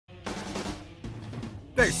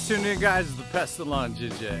Thanks for tuning in, guys. It's the Pest and Lawn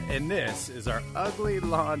Ginja, and this is our ugly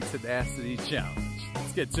lawn tenacity challenge.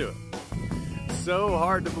 Let's get to it. So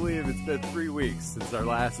hard to believe it's been 3 weeks since our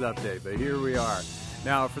last update, but here we are.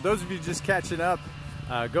 Now, for those of you just catching up,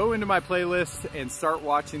 go into my playlist and start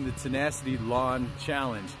watching the Tenacity Lawn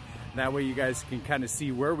Challenge. That way you guys can kind of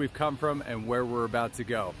see where we've come from and where we're about to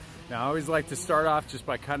go. Now, I always like to start off just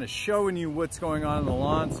by kind of showing you what's going on in the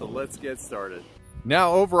lawn, so let's get started.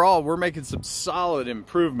 Now, overall, we're making some solid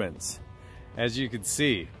improvements. As you can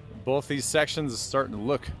see, both these sections are starting to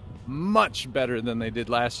look much better than they did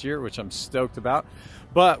last year, which I'm stoked about.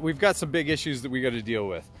 But we've got some big issues that we got to deal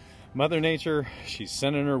with. Mother Nature, she's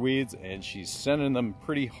sending her weeds, and she's sending them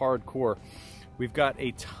pretty hardcore. We've got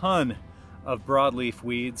a ton of broadleaf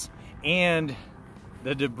weeds, and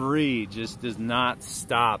the debris just does not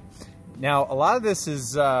stop. Now, a lot of this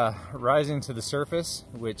is rising to the surface,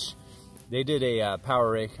 which they did a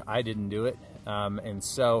power rake. I didn't do it. And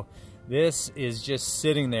so this is just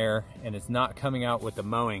sitting there and it's not coming out with the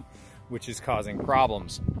mowing, which is causing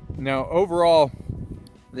problems. Now, overall,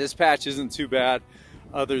 this patch isn't too bad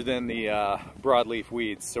other than the broadleaf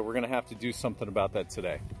weeds. So we're gonna have to do something about that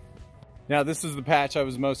today. Now, this is the patch I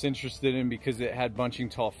was most interested in because it had bunching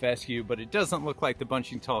tall fescue, but it doesn't look like the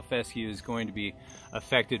bunching tall fescue is going to be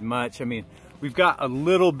affected much. I mean, we've got a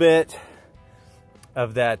little bit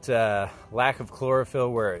of that lack of chlorophyll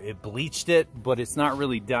where it bleached it, but it's not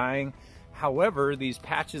really dying. However, these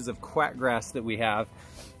patches of quackgrass that we have,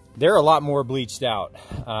 they're a lot more bleached out.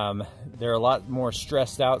 They're a lot more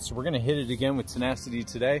stressed out, so we're gonna hit it again with Tenacity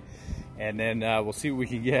today, and then we'll see what we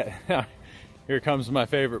can get. Here comes my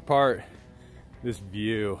favorite part, this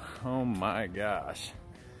view. Oh my gosh,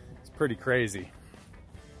 it's pretty crazy.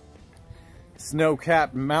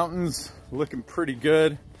 Snow-capped mountains looking pretty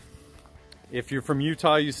good. If you're from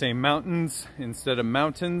Utah, you say mountains instead of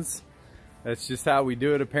mountains. That's just how we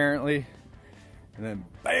do it, apparently. And then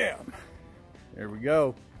bam, there we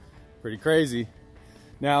go. Pretty crazy.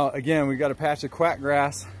 Now, again, we got a patch of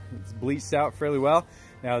quackgrass. It's bleached out fairly well.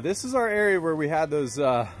 Now, this is our area where we had those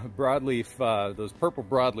broadleaf, those purple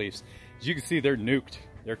broadleaves. As you can see, they're nuked.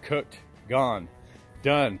 They're cooked, gone,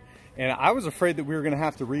 done. And I was afraid that we were gonna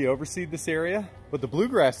have to re-overseed this area, but the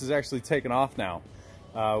bluegrass is actually taken off now.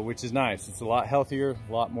 Which is nice. It's a lot healthier,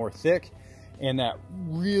 a lot more thick, and that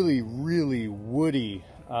really, really woody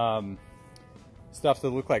stuff that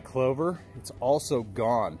looked like clover, it's also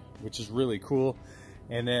gone, which is really cool.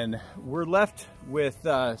 And then we're left with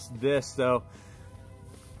this, though.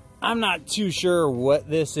 I'm not too sure what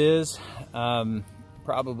this is.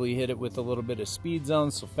 Probably hit it with a little bit of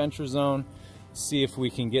Speedzone, sulfentrazone, see if we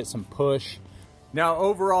can get some push. Now,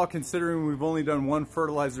 overall, considering we've only done one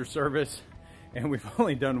fertilizer service, and we've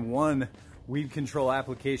only done one weed control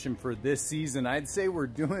application for this season, I'd say we're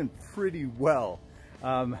doing pretty well.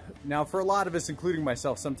 Now, for a lot of us, including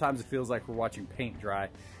myself, sometimes it feels like we're watching paint dry.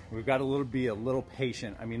 We've got to be a little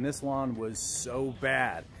patient. I mean, this lawn was so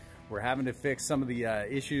bad. We're having to fix some of the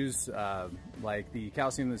issues, like the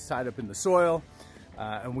calcium that's tied up in the soil,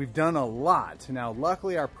 and we've done a lot. Now,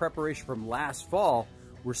 luckily, our preparation from last fall,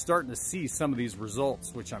 we're starting to see some of these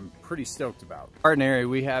results, which I'm pretty stoked about. Garden area,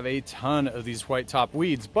 we have a ton of these white top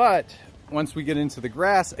weeds, but once we get into the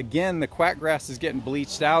grass, again, the quackgrass is getting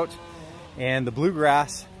bleached out, and the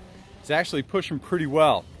bluegrass is actually pushing pretty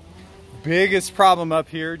well. Biggest problem up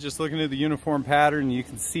here, just looking at the uniform pattern, you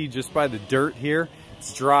can see just by the dirt here,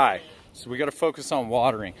 it's dry. So we gotta focus on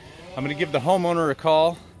watering. I'm gonna give the homeowner a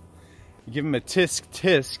call, give him a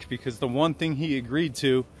tisk, because the one thing he agreed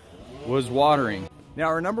to was watering. Now,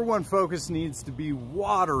 our number one focus needs to be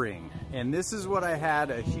watering. And this is what I had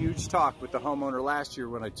a huge talk with the homeowner last year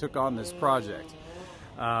when I took on this project.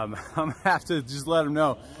 I'm gonna have to just let him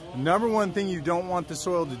know. The number one thing you don't want the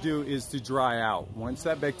soil to do is to dry out. Once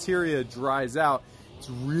that bacteria dries out, it's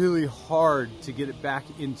really hard to get it back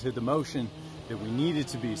into the motion that we need it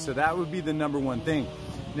to be. So that would be the number one thing.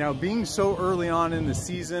 Now, being so early on in the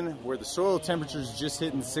season where the soil temperature is just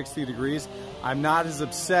hitting 60 degrees, I'm not as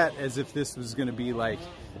upset as if this was gonna be like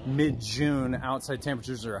mid-June, outside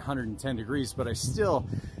temperatures are 110 degrees, but I still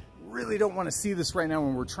really don't wanna see this right now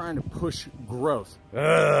when we're trying to push growth.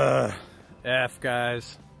 Ugh, F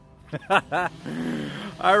guys.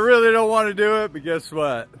 I really don't wanna do it, but guess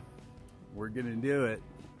what? We're gonna do it.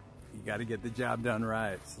 You gotta get the job done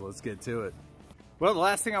right, so let's get to it. Well, the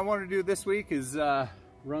last thing I want to do this week is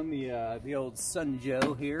run the old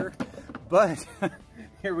Sunjoe here, but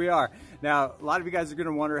here we are. Now, a lot of you guys are going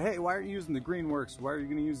to wonder, hey, why aren't you using the Greenworks? Why are you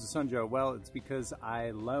going to use the Sunjoe? Well, it's because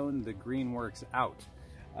I loaned the Greenworks out.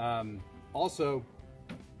 Also,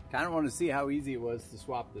 kind of wanted to see how easy it was to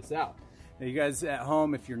swap this out. Now you guys at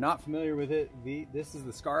home, if you're not familiar with it, this is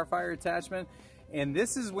the Scarifier attachment, and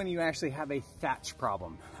this is when you actually have a thatch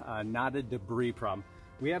problem, not a debris problem.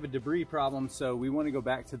 We have a debris problem, so we want to go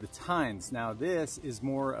back to the tines. Now this is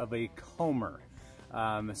more of a comber.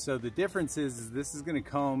 So the difference is this is going to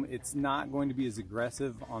comb. It's not going to be as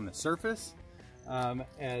aggressive on the surface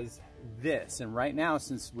as this. And right now,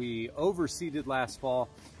 since we overseeded last fall,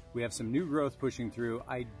 we have some new growth pushing through.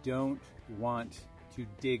 I don't want to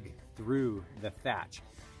dig through the thatch.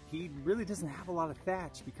 He really doesn't have a lot of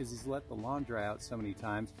thatch because he's let the lawn dry out so many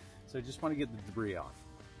times. So I just want to get the debris off.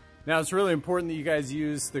 Now it's really important that you guys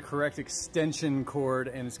use the correct extension cord,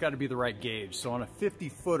 and it's got to be the right gauge. So on a 50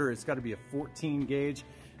 footer, it's got to be a 14 gauge,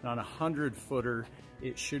 and on a 100 footer,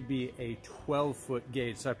 it should be a 12-foot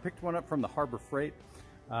gauge. So I picked one up from the Harbor Freight.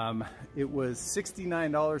 It was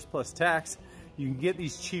 $69 plus tax. You can get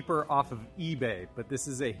these cheaper off of eBay, but this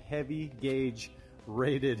is a heavy gauge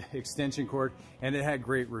rated extension cord, and it had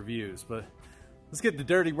great reviews. But let's get the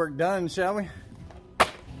dirty work done, shall we?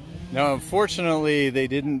 Now, unfortunately, they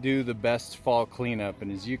didn't do the best fall cleanup,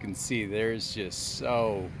 and as you can see, there's just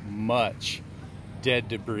so much dead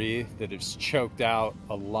debris that has choked out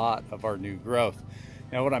a lot of our new growth.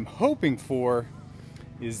 Now, what I'm hoping for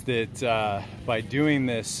is that by doing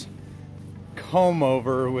this comb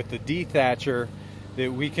over with the Dethatcher,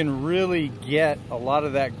 that we can really get a lot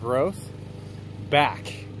of that growth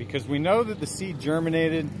back, because we know that the seed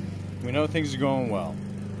germinated, we know things are going well.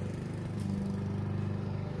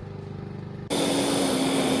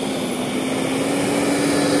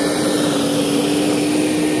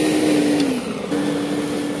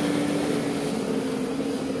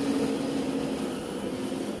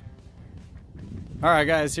 All right,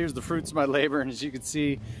 guys, here's the fruits of my labor, and as you can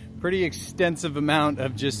see, pretty extensive amount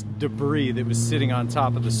of just debris that was sitting on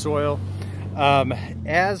top of the soil.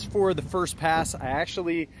 As for the first pass, I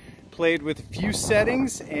actually played with a few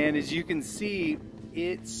settings, and as you can see,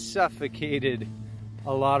 it suffocated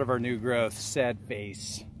a lot of our new growth. Sad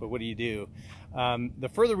face, but what do you do? The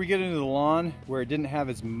further we get into the lawn, where it didn't have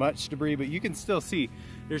as much debris, but you can still see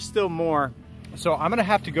there's still more. So I'm gonna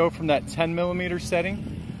have to go from that 10mm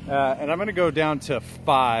setting, and I'm gonna go down to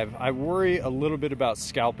 5. I worry a little bit about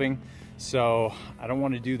scalping, so I don't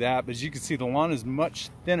want to do that. But as you can see, the lawn is much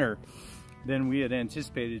thinner than we had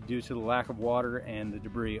anticipated due to the lack of water and the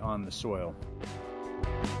debris on the soil.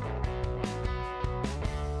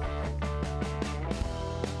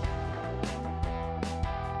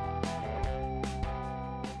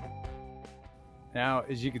 Now,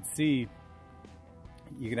 as you can see,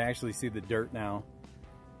 you can actually see the dirt now.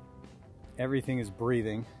 Everything is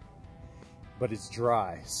breathing, but it's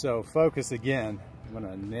dry. So focus again. I'm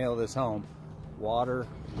gonna nail this home. Water,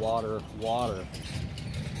 water, water.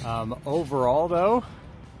 Overall though,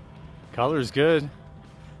 color's good.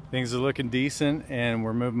 Things are looking decent and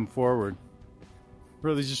we're moving forward.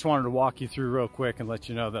 Really just wanted to walk you through real quick and let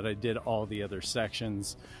you know that I did all the other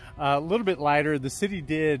sections. A little bit lighter, the city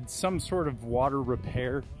did some sort of water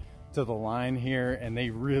repair to the line here, and they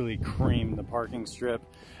really creamed the parking strip.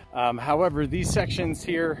 However, these sections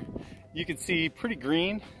here, you can see pretty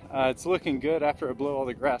green. It's looking good. After I blow all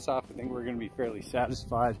the grass off, I think we're gonna be fairly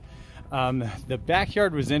satisfied. The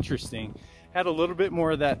backyard was interesting. Had a little bit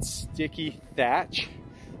more of that sticky thatch.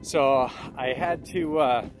 So I had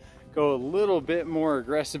to go a little bit more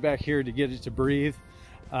aggressive back here to get it to breathe.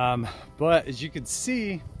 But as you can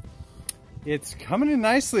see, it's coming in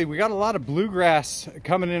nicely. We got a lot of bluegrass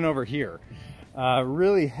coming in over here.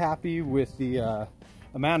 Really happy with the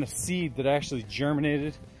amount of seed that actually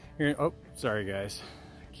germinated here. Oh, sorry guys.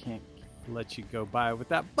 I can't let you go by with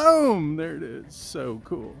that. Boom! There it is. So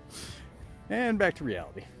cool. And back to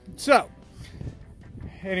reality. So,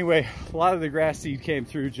 anyway, a lot of the grass seed came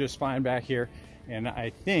through just fine back here. And I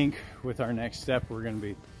think with our next step, we're going to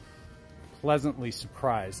be pleasantly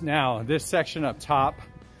surprised. Now, this section up top,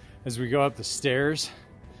 as we go up the stairs,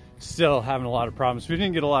 still having a lot of problems. We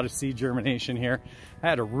didn't get a lot of seed germination here. I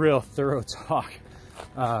had a real thorough talk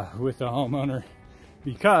with the homeowner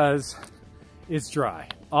because it's dry.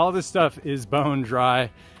 All this stuff is bone dry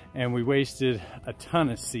and we wasted a ton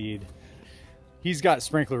of seed. He's got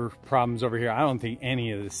sprinkler problems over here. I don't think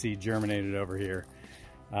any of the seed germinated over here.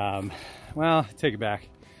 Well, take it back.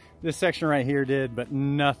 This section right here did, but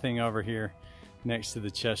nothing over here next to the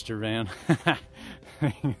Chester van.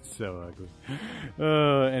 It's so ugly.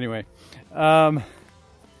 Anyway,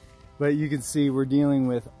 but you can see we're dealing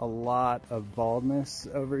with a lot of baldness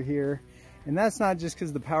over here. And that's not just because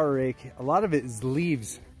of the power rake. A lot of it is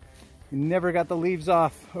leaves. You never got the leaves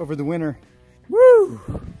off over the winter. Woo!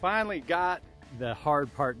 Finally got the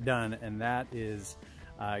hard part done, and that is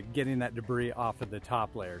getting that debris off of the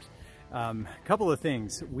top layers. Couple of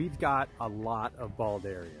things. We've got a lot of bald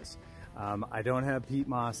areas. I don't have peat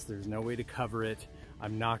moss. There's no way to cover it.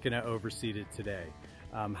 I'm not going to overseed it today.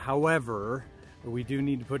 However, we do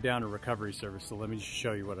need to put down a recovery service, so let me just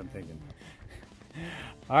show you what I'm thinking.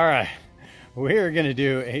 All right, we are going to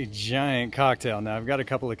do a giant cocktail. Now, I've got a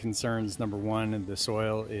couple of concerns. Number one, the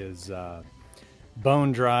soil is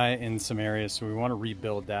bone dry in some areas, so we want to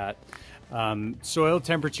rebuild that. Soil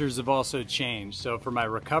temperatures have also changed. So for my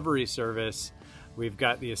recovery service, we've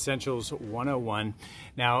got the Essentials 101.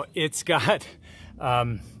 Now, it's got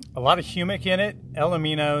a lot of humic in it,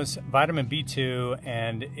 L-aminos, vitamin B2,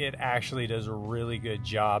 and it actually does a really good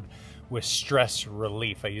job with stress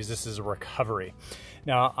relief. I use this as a recovery.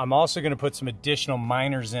 Now, I'm also going to put some additional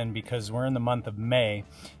minors in because we're in the month of May.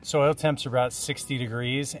 Soil temps are about 60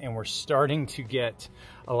 degrees, and we're starting to get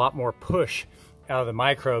a lot more push out of the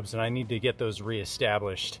microbes, and I need to get those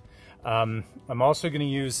reestablished. I'm also going to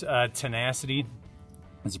use Tenacity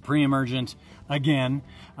as a pre-emergent. Again,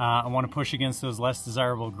 I want to push against those less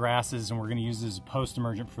desirable grasses, and we're going to use it as a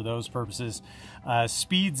post-emergent for those purposes.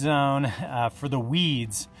 Speedzone for the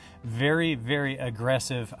weeds, very, very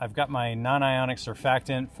aggressive. I've got my non-ionic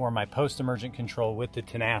surfactant for my post-emergent control with the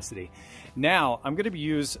Tenacity. Now, I'm going to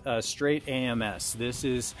use straight AMS. This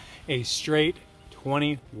is a straight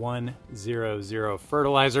 2100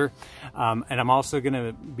 fertilizer, and I'm also going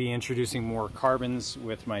to be introducing more carbons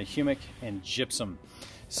with my humic and gypsum.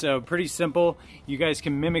 So pretty simple. You guys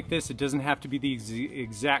can mimic this. It doesn't have to be the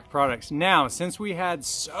exact products. Now, since we had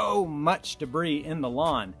so much debris in the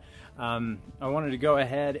lawn, I wanted to go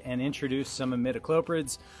ahead and introduce some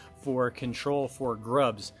imidacloprids for control for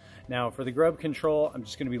grubs. Now, for the grub control, I'm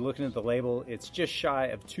just going to be looking at the label. It's just shy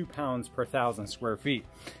of 2 pounds per 1,000 square feet.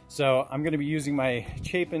 So I'm going to be using my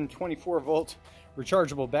Chapin 24-volt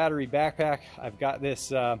rechargeable battery backpack. I've got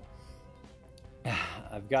this, I've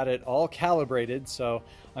got it all calibrated, so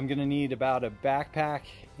I'm going to need about a backpack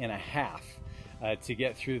and a half to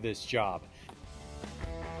get through this job.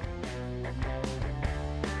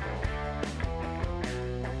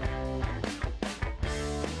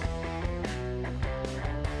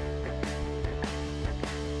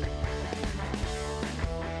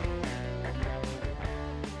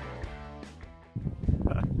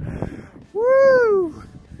 Woo!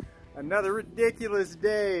 Another ridiculous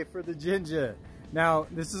day for the Ginja. Now,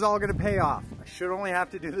 this is all going to pay off. I should only have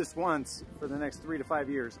to do this once for the next 3 to 5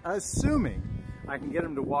 years, assuming I can get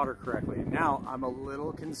them to water correctly. Now, I'm a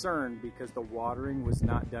little concerned because the watering was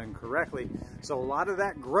not done correctly. So a lot of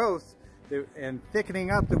that growth and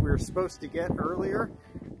thickening up that we were supposed to get earlier,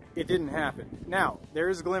 it didn't happen. Now, there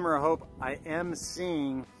is a glimmer of hope. I am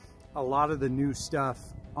seeing a lot of the new stuff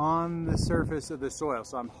on the surface of the soil.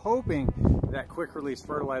 So I'm hoping that quick release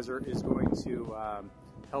fertilizer is going to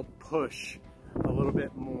help push a little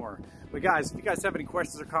bit more. But guys, if you guys have any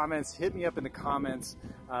questions or comments, hit me up in the comments.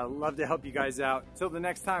 Love to help you guys out. Till the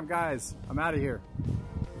next time, guys, I'm out of here.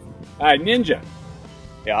 All right, Ninja.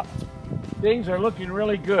 Yeah. Things are looking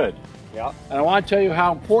really good. Yeah. And I want to tell you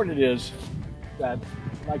how important it is that,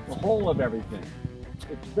 like the whole of everything,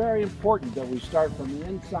 it's very important that we start from the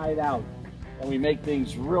inside out and we make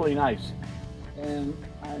things really nice. And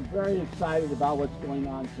I'm very excited about what's going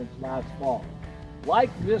on since last fall. Like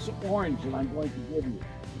this orange that I'm going to give you.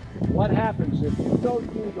 What happens if you don't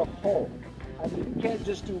do the whole? I mean, you can't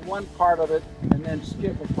just do one part of it and then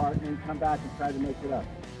skip a part and then come back and try to make it up.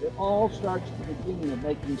 It all starts at the beginning of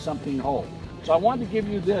making something whole. So I wanted to give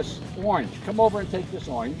you this orange. Come over and take this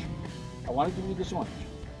orange. I want to give you this orange.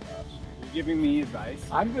 You're giving me advice?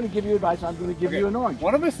 I'm going to give you advice. I'm going to give you an orange.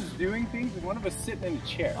 One of us is doing things and one of us sitting in a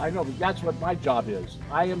chair. I know, but that's what my job is.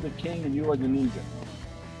 I am the king and you are the ninja.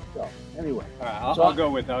 So, anyway. All right, I'll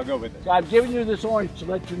go with it. I'll go with it. So I'm giving you this orange to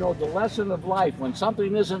let you know the lesson of life. When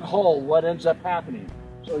something isn't whole, what ends up happening?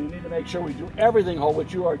 So you need to make sure we do everything whole,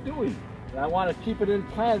 which you are doing. And I want to keep it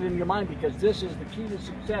implanted in your mind because this is the key to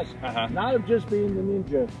success. Not of just being the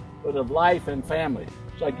ninja, but of life and family.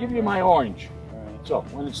 So I give you my orange. All right. So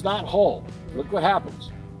when it's not whole, look what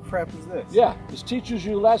happens. Crap is this? Yeah, this teaches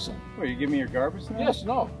you a lesson. Wait, you give me your garbage now? Yes,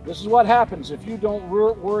 no. This is what happens if you don't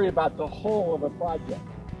worry about the whole of a project.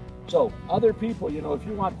 So other people, you know, if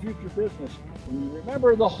you want future business, when you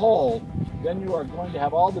remember the whole, then you are going to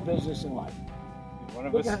have all the business in life. One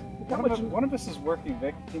of us is working,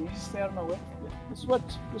 Vic. Can you just stay out of my way? This is what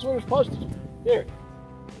we're supposed to do. Here,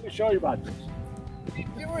 let me show you about this. What are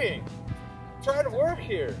you doing? I'm trying to work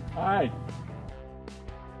here. All right.